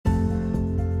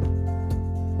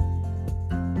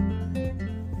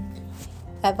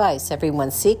Advice. Everyone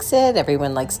seeks it,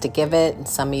 everyone likes to give it, and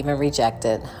some even reject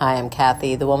it. Hi, I'm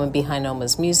Kathy, the woman behind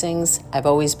Oma's Musings. I've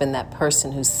always been that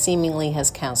person who seemingly has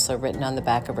counselor written on the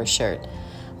back of her shirt.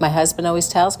 My husband always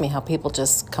tells me how people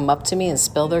just come up to me and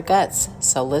spill their guts.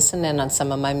 So listen in on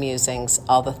some of my musings,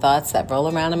 all the thoughts that roll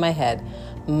around in my head,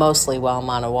 mostly while I'm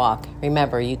on a walk.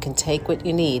 Remember, you can take what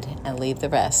you need and leave the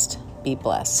rest. Be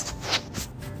blessed.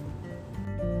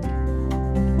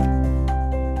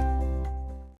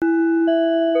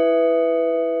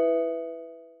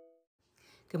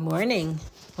 Good morning.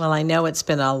 Well, I know it's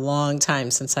been a long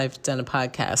time since I've done a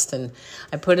podcast, and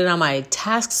I put it on my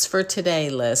tasks for today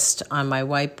list on my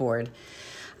whiteboard.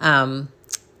 And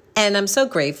I'm so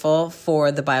grateful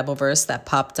for the Bible verse that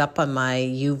popped up on my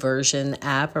YouVersion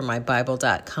app or my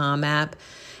Bible.com app.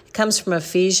 It comes from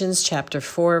Ephesians chapter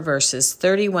 4, verses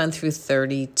 31 through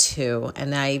 32.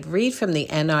 And I read from the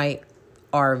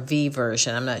NIRV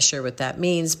version. I'm not sure what that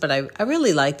means, but I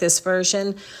really like this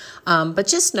version. But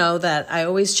just know that I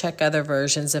always check other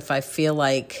versions if I feel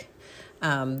like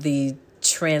the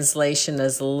translation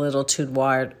is a little too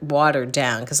watered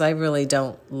down, because I really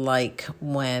don't like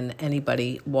when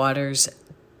anybody waters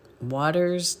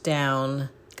down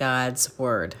God's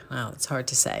word. Wow, it's hard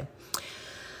to say.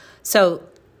 So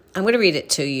I'm going to read it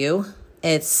to you.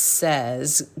 It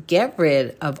says, "Get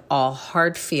rid of all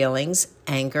hard feelings,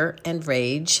 anger, and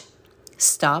rage.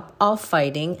 Stop all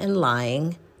fighting and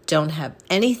lying. Don't have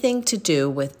anything to do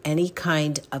with any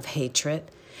kind of hatred.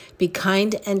 Be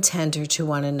kind and tender to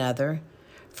one another.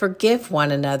 Forgive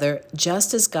one another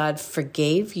just as God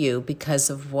forgave you because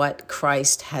of what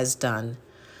Christ has done."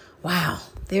 Wow,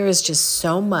 there is just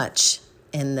so much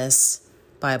in this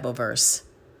Bible verse.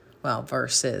 Well,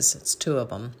 verses, it's two of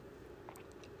them.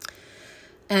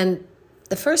 And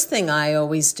the first thing I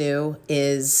always do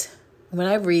is, when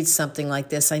I read something like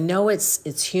this, I know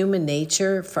it's human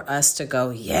nature for us to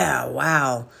go, yeah,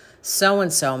 wow,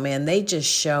 so-and-so, man, they just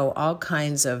show all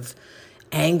kinds of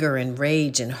anger and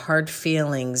rage and hard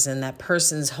feelings, and that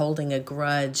person's holding a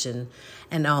grudge and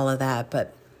all of that.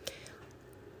 But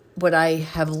what I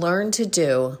have learned to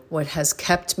do, what has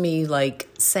kept me like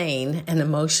sane and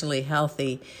emotionally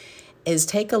healthy, is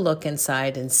take a look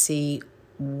inside and see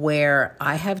where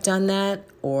I have done that,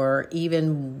 or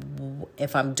even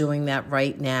if I'm doing that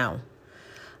right now.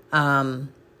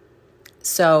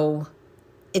 So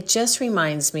it just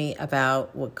reminds me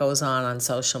about what goes on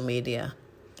social media.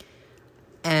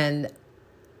 And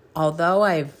although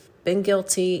I've been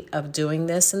guilty of doing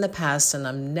this in the past, and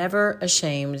I'm never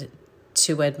ashamed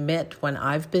to admit when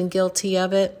I've been guilty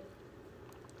of it,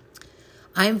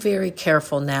 I'm very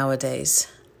careful nowadays.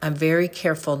 I'm very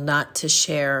careful not to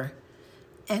share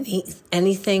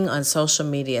anything on social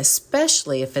media,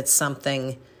 especially if it's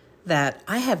something that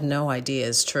I have no idea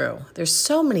is true. There's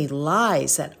so many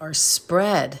lies that are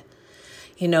spread.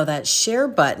 You know, that share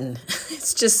button,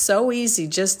 it's just so easy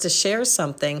just to share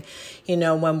something,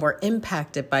 when we're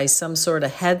impacted by some sort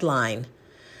of headline.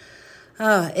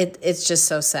 It's just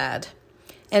so sad.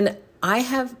 And I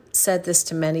have said this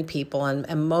to many people,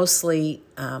 and mostly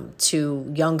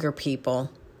to younger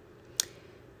people.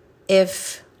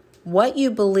 If what you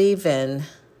believe in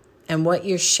and what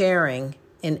you're sharing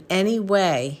in any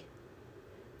way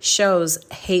shows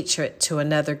hatred to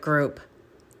another group,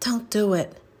 don't do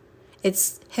it.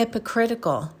 It's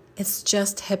hypocritical. It's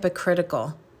just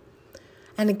hypocritical.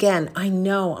 And again, I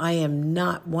know I am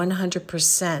not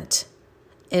 100%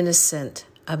 innocent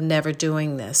of never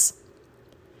doing this.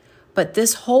 But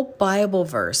this whole Bible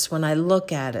verse, when I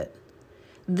look at it,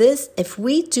 if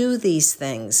we do these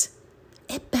things,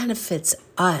 it benefits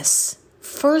us.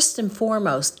 First and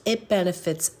foremost, it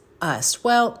benefits us.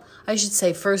 Well, I should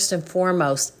say first and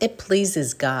foremost, it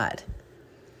pleases God.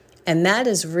 And that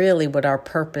is really what our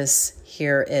purpose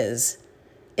here is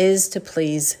to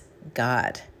please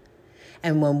God.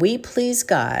 And when we please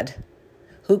God,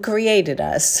 who created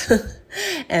us,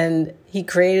 and He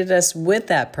created us with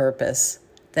that purpose,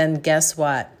 then guess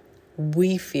what?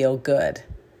 We feel good.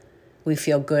 We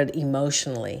feel good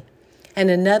emotionally. And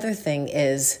another thing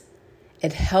is,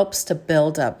 it helps to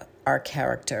build up our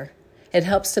character. It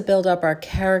helps to build up our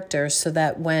character so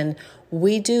that when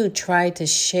we do try to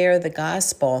share the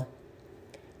gospel,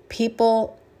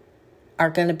 people are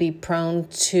going to be prone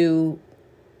to,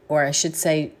 or I should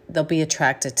say, they'll be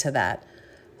attracted to that.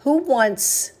 Who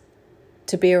wants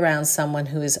to be around someone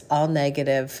who is all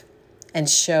negative and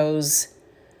shows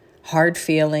hard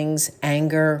feelings,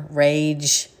 anger,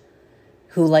 rage,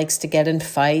 who likes to get in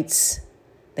fights?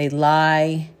 They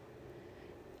lie.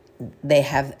 They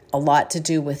have a lot to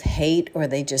do with hate, or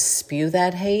they just spew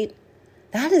that hate.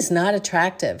 That is not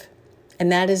attractive. And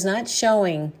that is not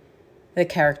showing the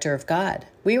character of God.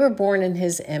 We were born in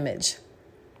his image.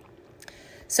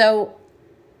 So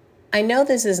I know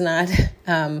this is not,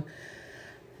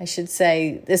 I should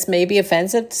say, this may be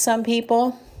offensive to some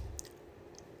people,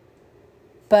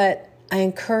 but I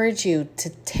encourage you to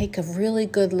take a really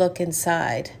good look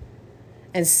inside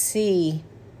and see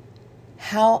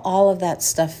how all of that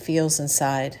stuff feels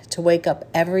inside, to wake up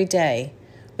every day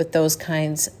with those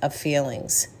kinds of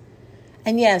feelings.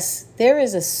 And yes,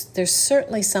 there's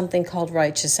certainly something called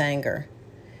righteous anger.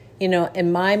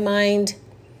 In my mind,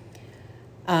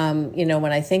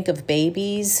 when I think of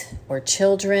babies or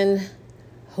children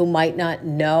who might not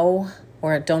know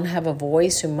or don't have a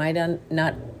voice, who might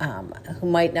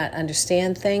not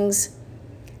understand things,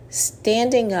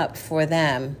 standing up for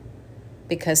them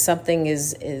because somebody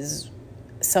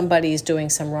is doing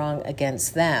some wrong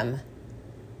against them,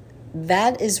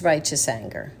 that is righteous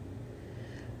anger.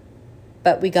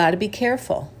 But we got to be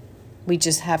careful. We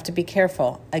just have to be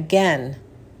careful. Again,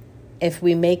 if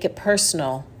we make it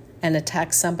personal and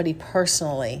attack somebody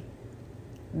personally,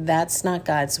 that's not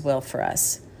God's will for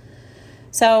us.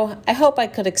 So I hope I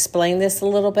could explain this a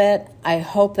little bit. I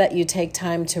hope that you take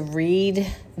time to read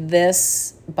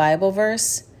this Bible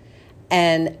verse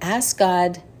and ask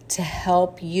God to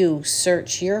help you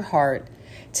search your heart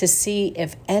to see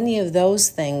if any of those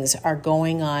things are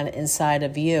going on inside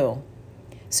of you.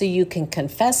 So you can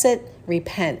confess it,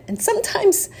 repent. And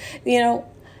sometimes, that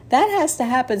has to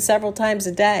happen several times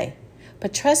a day.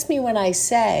 But trust me when I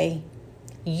say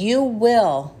you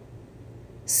will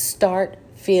start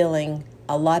feeling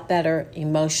a lot better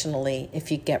emotionally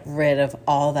if you get rid of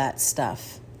all that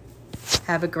stuff.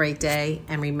 Have a great day,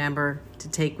 and remember to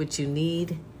take what you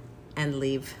need and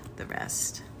leave the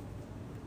rest.